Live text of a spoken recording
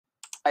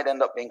might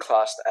end up being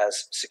classed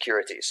as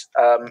securities?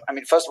 I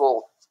mean, first of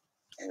all,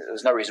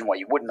 there's no reason why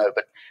you wouldn't know,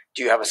 but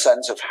do you have a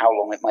sense of how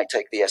long it might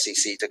take the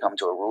SEC to come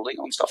to a ruling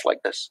on stuff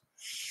like this?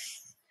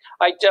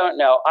 I don't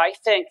know. I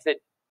think that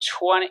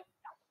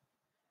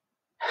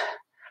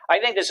I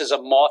think this is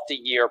a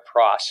multi-year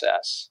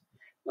process.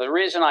 The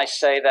reason I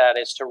say that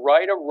is to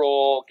write a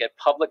rule, get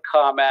public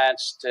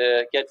comments,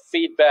 to get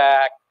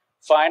feedback,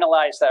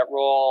 finalize that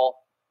rule,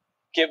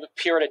 give a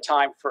period of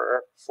time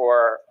for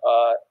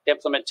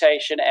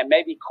implementation, and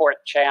maybe court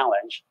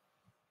challenge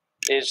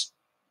is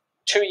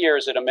 2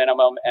 years at a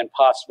minimum and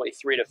possibly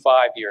 3 to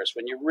 5 years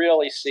when you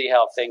really see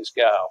how things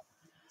go.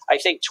 I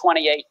think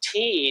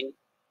 2018,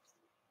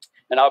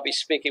 and I'll be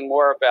speaking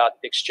more about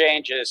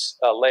exchanges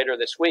later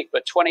this week,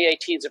 but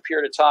 2018 is a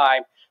period of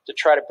time to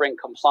try to bring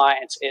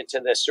compliance into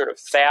this sort of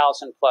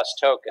 1,000+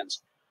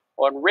 tokens.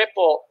 On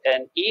Ripple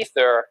and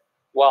Ether,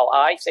 while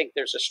I think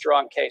there's a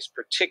strong case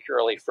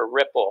particularly for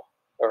Ripple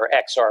or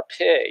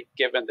XRP,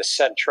 given the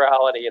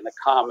centrality and the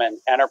common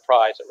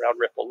enterprise around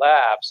Ripple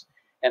Labs,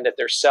 and that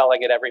they're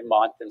selling it every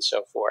month and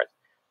so forth.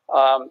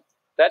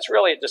 That's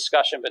really a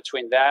discussion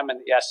between them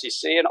and the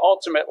SEC. And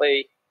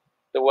ultimately,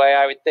 the way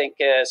I would think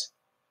is,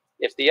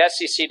 if the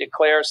SEC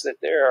declares that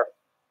they're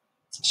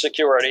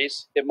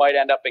securities, it might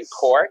end up in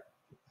court.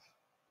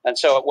 And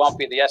so it won't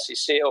be the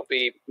SEC, it'll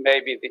be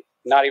maybe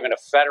not even a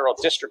federal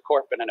district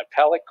court, but an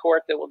appellate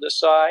court that will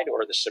decide,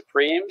 or the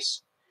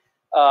Supremes.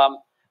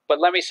 But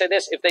let me say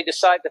this, if they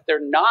decide that they're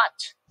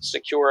not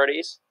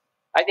securities,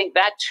 I think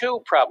that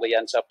too probably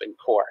ends up in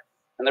court.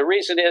 And the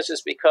reason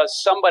is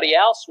because somebody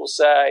else will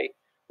say,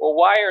 well,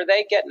 why are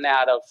they getting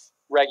out of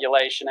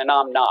regulation and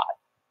I'm not?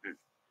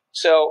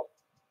 So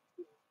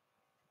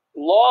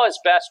law is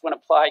best when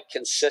applied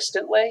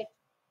consistently.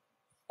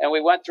 And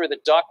we went through the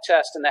Duck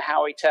test and the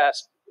Howey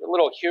test, a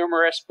little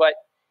humorous, but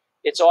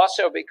it's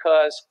also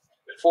because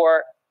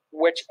for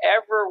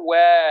whichever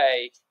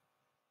way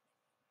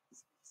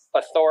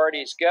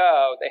authorities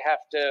go, they have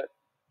to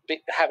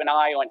have an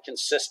eye on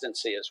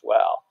consistency as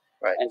well.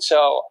 Right. And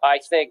so I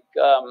think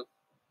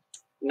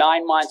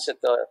 9 months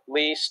at the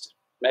least,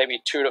 maybe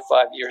 2 to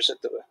 5 years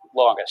at the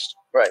longest.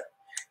 Right.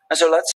 And so let's